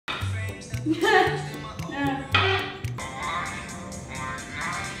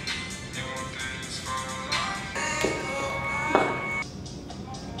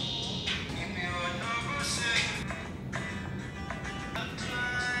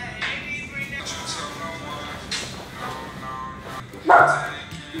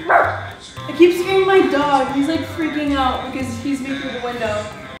I keep scaring my dog. He's like freaking out because he sees me through the window.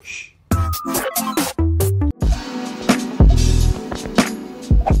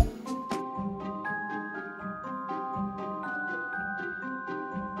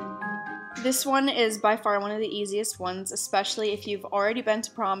 This one is by far one of the easiest ones, especially if you've already been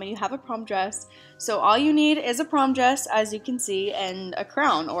to prom and you have a prom dress. So all you need is a prom dress, as you can see, and a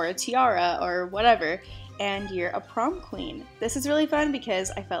crown or a tiara or whatever, and you're a prom queen. This is really fun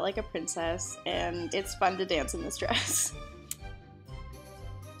because I felt like a princess, and it's fun to dance in this dress.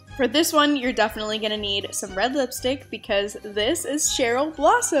 For this one, you're definitely gonna need some red lipstick because this is Cheryl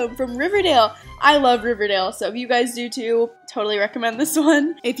Blossom from Riverdale. I love Riverdale, so if you guys do too, totally recommend this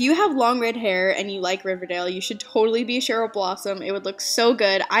one. If you have long red hair and you like Riverdale, you should totally be Cheryl Blossom. It would look so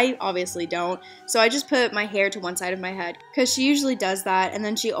good. I obviously don't, so I just put my hair to one side of my head because she usually does that, and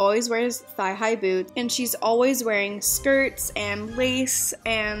then she always wears thigh-high boots, and she's always wearing skirts and lace,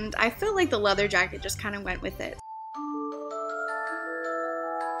 and I feel like the leather jacket just kind of went with it.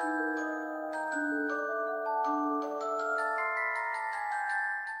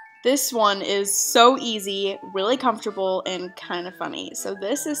 This one is so easy, really comfortable, and kind of funny. So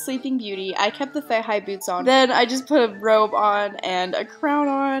this is Sleeping Beauty. I kept the thigh-high boots on. Then I just put a robe on and a crown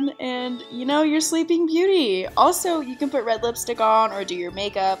on, and you know, you're Sleeping Beauty. Also, you can put red lipstick on or do your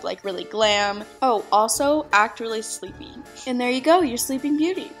makeup, like really glam. Oh, also, act really sleepy. And there you go, you're Sleeping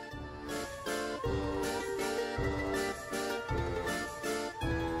Beauty.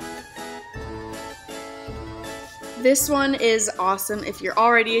 This one is awesome if you're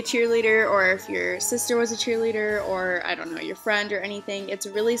already a cheerleader, or if your sister was a cheerleader, or I don't know, your friend or anything. It's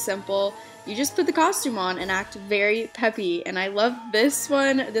really simple. You just put the costume on and act very peppy, and I love this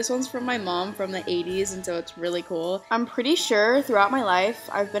one. This one's from my mom from the 80s, and so it's really cool. I'm pretty sure throughout my life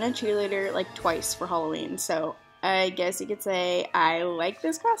I've been a cheerleader like twice for Halloween, so I guess you could say I like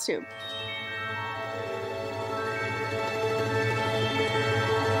this costume.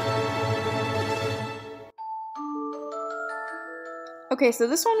 Okay, so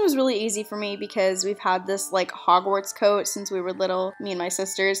this one was really easy for me because we've had this like Hogwarts coat since we were little, me and my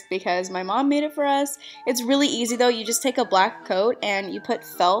sisters, because my mom made it for us. It's really easy though. You just take a black coat and you put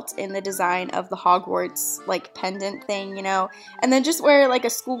felt in the design of the Hogwarts like pendant thing, you know, and then just wear like a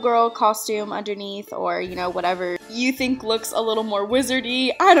schoolgirl costume underneath, or you know, whatever you think looks a little more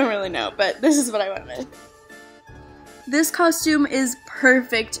wizardy. I don't really know, but this is what I went with. This costume is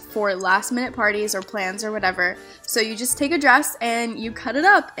perfect for last minute parties or plans or whatever. So you just take a dress and you cut it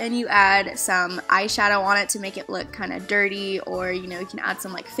up and you add some eyeshadow on it to make it look kind of dirty, or you know, you can add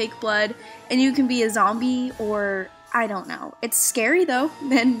some like fake blood, and you can be a zombie, or I don't know. It's scary though,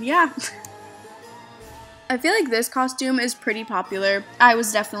 then yeah. I feel like this costume is pretty popular. I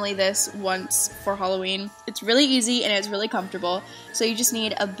was definitely this once for Halloween. It's really easy and it's really comfortable. So you just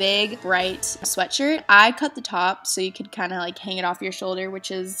need a big, bright sweatshirt. I cut the top so you could kind of like hang it off your shoulder,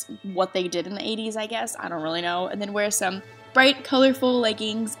 which is what they did in the 80s, I guess. I don't really know. And then wear some bright, colorful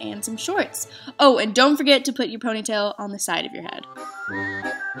leggings and some shorts. Oh, and don't forget to put your ponytail on the side of your head.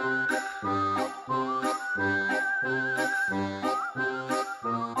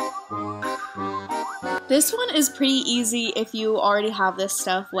 This one is pretty easy if you already have this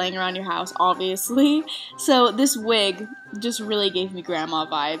stuff laying around your house, obviously. So this wig just really gave me grandma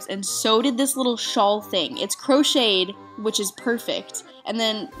vibes, and so did this little shawl thing. It's crocheted, which is perfect. And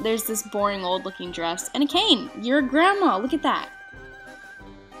then there's this boring old looking dress and a cane. You're a grandma, look at that.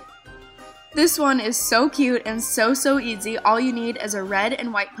 This one is so cute and so easy. All you need is a red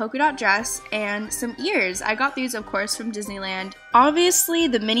and white polka dot dress and some ears. I got these, of course, from Disneyland. Obviously,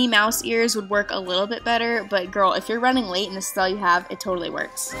 the Minnie Mouse ears would work a little bit better, but girl, if you're running late and this is all you have, it totally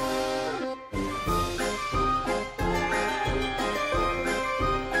works.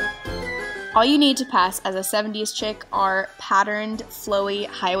 All you need to pass as a 70s chick are patterned, flowy,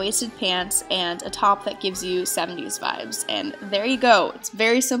 high-waisted pants and a top that gives you 70s vibes. And there you go. It's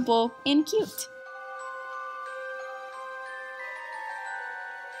very simple and cute.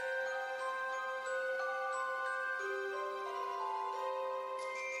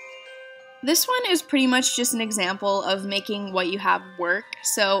 This one is pretty much just an example of making what you have work.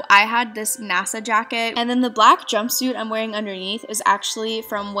 So I had this NASA jacket, and then the black jumpsuit I'm wearing underneath is actually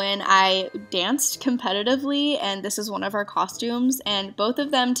from when I danced competitively, and this is one of our costumes, and both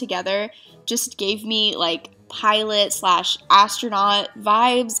of them together just gave me like pilot slash astronaut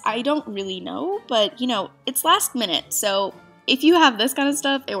vibes. I don't really know, but you know, it's last minute, so if you have this kind of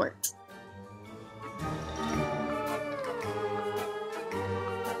stuff, it works.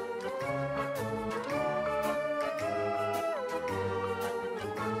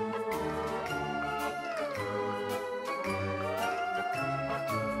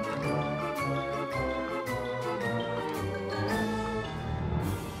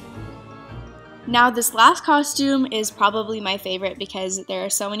 Now this last costume is probably my favorite because there are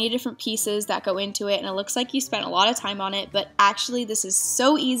so many different pieces that go into it and it looks like you spent a lot of time on it, but actually this is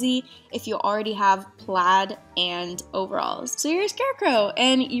so easy if you already have plaid and overalls. So you're a scarecrow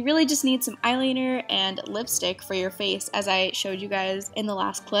and you really just need some eyeliner and lipstick for your face as I showed you guys in the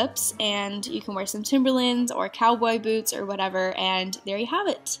last clips, and you can wear some Timberlands or cowboy boots or whatever, and there you have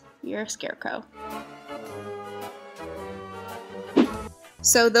it. You're a scarecrow.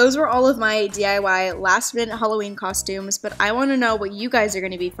 So those were all of my DIY last minute Halloween costumes, but I want to know what you guys are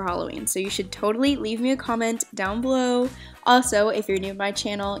going to be for Halloween, so you should totally leave me a comment down below. Also, if you're new to my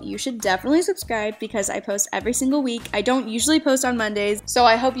channel, you should definitely subscribe because I post every single week. I don't usually post on Mondays, so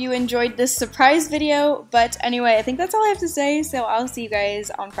I hope you enjoyed this surprise video, but anyway, I think that's all I have to say, so I'll see you guys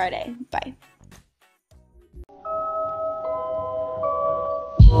on Friday. Bye.